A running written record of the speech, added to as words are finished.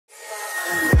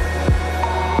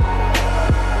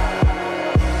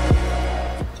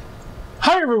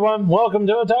everyone, welcome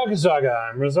to Otaku Saga.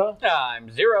 I'm Rizzo.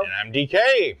 I'm Zero. And I'm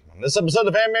DK. On this episode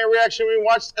of Anime Reaction, we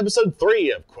watched episode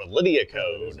 3 of Qualidea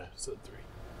Code. Episode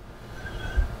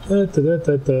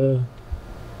 3.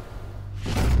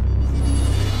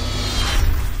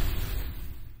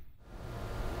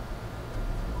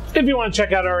 If you want to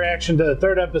check out our reaction to the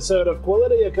third episode of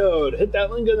Qualidea Code, hit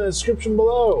that link in the description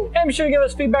below. And be sure to give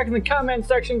us feedback in the comment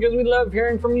section because we love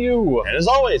hearing from you. And as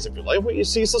always, if you like what you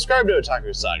see, subscribe to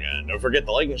Otaku Saga. And don't forget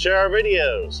to like and share our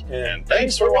videos. And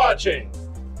thanks for watching.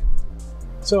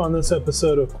 So on this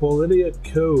episode of Qualidea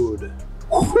Code,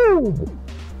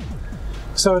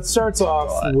 so it starts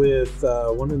off with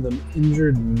one of the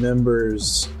injured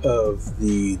members of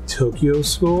the Tokyo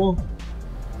school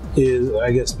is,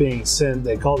 I guess, being sent.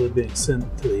 They called it being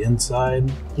sent to the inside,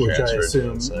 which I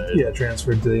assume,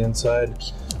 transferred to the inside,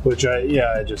 which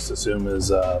I just assume is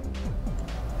the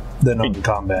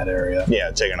non-combat area.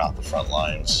 Yeah, taking off the front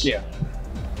lines. Yeah.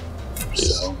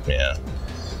 So yeah.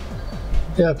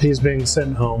 Yep, he's being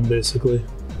sent home basically.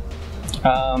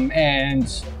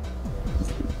 And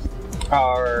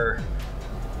our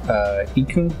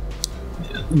Ikun,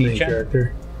 Main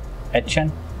character,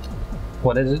 Etchen,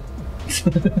 what is it?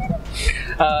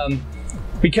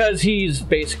 Because he's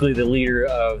basically the leader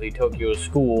of the Tokyo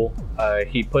school,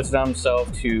 he puts it on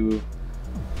himself to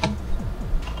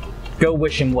go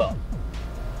wish him well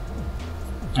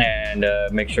and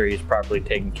make sure he's properly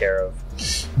taken care of.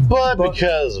 But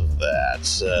because of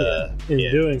that, in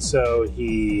doing so,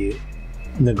 he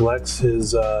neglects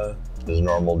his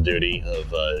normal duty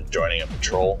of joining a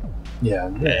patrol. Yeah,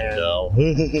 and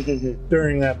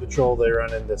during that patrol, they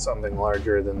run into something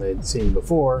larger than they'd seen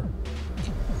before.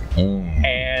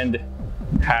 And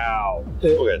how?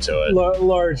 We'll get to it.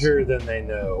 Larger than they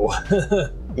know.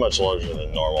 Much larger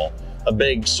than normal. A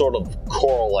big sort of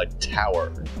coral-like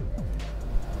tower.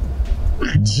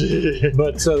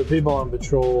 But so the people on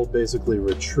patrol basically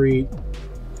retreat,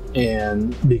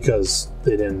 and because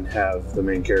they didn't have the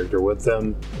main character with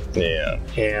them. Yeah.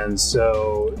 And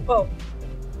so... Well,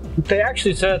 they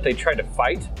actually said that they tried to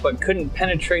fight, but couldn't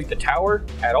penetrate the tower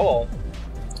at all,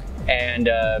 and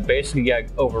basically got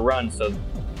overrun, so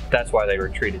that's why they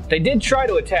retreated. They did try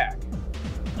to attack.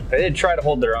 They did try to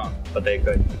hold their own, but they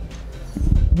couldn't.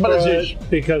 But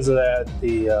because of that,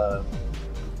 the,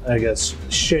 I guess,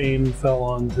 shame fell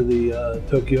onto the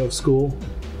Tokyo school.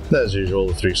 As usual,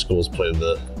 the three schools played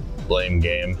the blame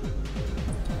game.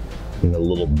 And a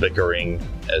little bickering,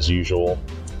 as usual.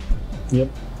 Yep.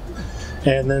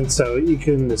 And then so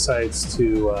Ikun decides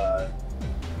to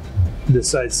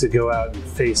go out and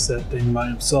face that thing by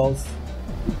himself.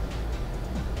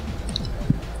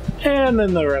 And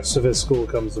then the rest of his school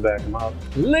comes to back him up.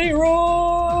 Leroy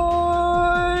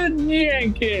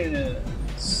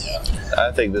Jenkins! Yeah.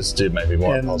 I think this dude might be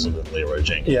more impulsive than Leroy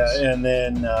Jenkins. Yeah, and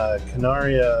then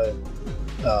Canaria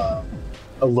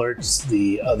alerts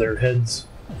the other heads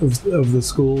of the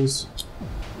schools.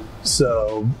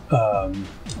 So...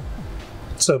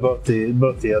 So both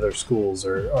the other schools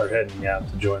are heading out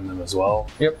to join them as well.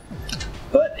 Yep.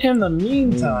 But in the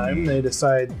meantime, they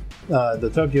decide,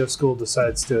 the Tokyo school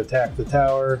decides to attack the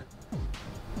tower.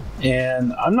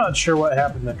 And I'm not sure what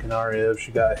happened to Canaria, if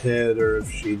she got hit or if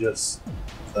she just,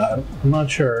 I'm not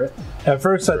sure. At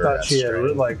first I thought she had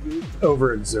like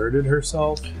overexerted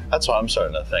herself. That's what I'm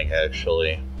starting to think,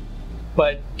 actually.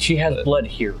 But she has blood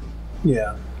here.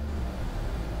 Yeah.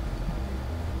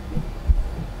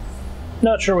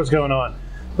 Not sure what's going on,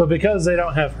 but because they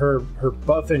don't have her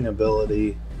buffing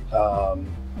ability,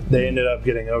 they ended up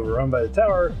getting overrun by the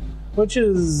tower, which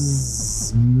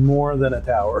is more than a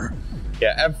tower.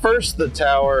 Yeah, at first the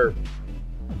tower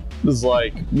was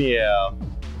like, yeah.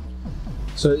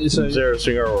 So Zero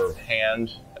finger or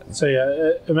hand. So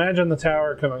yeah, imagine the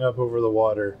tower coming up over the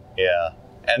water. Yeah,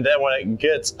 and then when it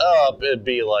gets up, it'd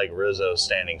be like Rizzo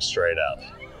standing straight up.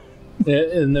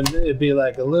 And then it'd be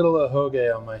like a little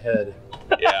ahoge on my head.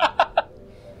 Yeah,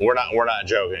 we're not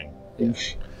joking. Yeah.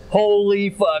 Holy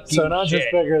fucking So not shit.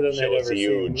 just bigger than Shit they've was ever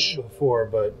huge. seen before,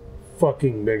 but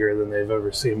fucking bigger than they've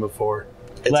ever seen before.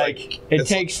 It's it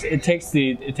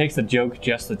takes the joke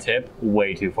just the tip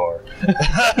way too far.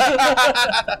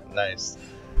 Nice.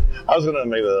 I was gonna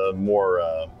make the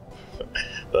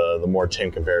more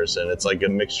tame comparison. It's like a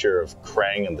mixture of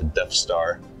Krang and the Death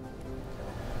Star.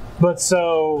 But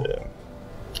so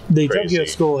the Crazy. Tokyo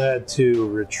school had to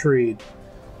retreat,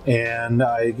 and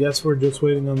I guess we're just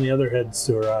waiting on the other heads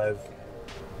to arrive.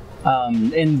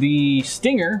 In the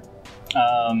stinger,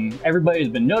 everybody's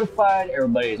been notified,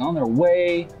 everybody's on their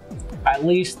way. at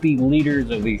least the leaders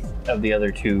of the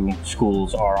other two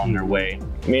schools are on their way.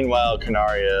 Meanwhile,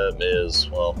 Canaria is,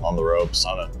 well, on the ropes,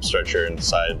 on a stretcher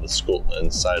inside the school,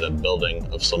 inside a building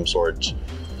of some sort.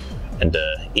 And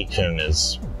Ikun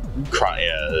is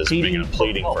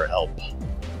pleading for help.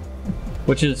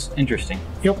 Which is interesting.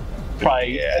 Yep.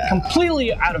 Probably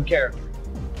completely out of character.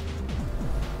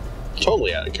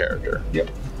 Totally out of character.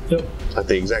 Yep. Like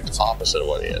the exact opposite of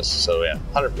what he is. So yeah,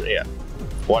 100%, yeah.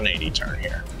 180 turn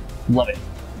here. Love it.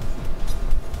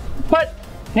 But,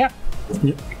 yeah.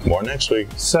 Yep. More next week.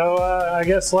 So I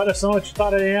guess let us know what you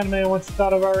thought of the anime and what you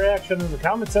thought of our reaction in the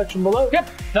comment section below. Yep.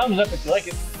 Thumbs up if you like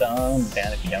it. Thumbs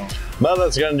down if you don't. Well,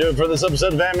 that's going to do it for this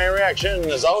episode of Anime Reaction.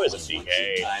 As always, I'm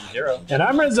DK. I'm Zero. And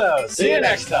I'm Rizzo. See you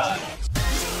next time.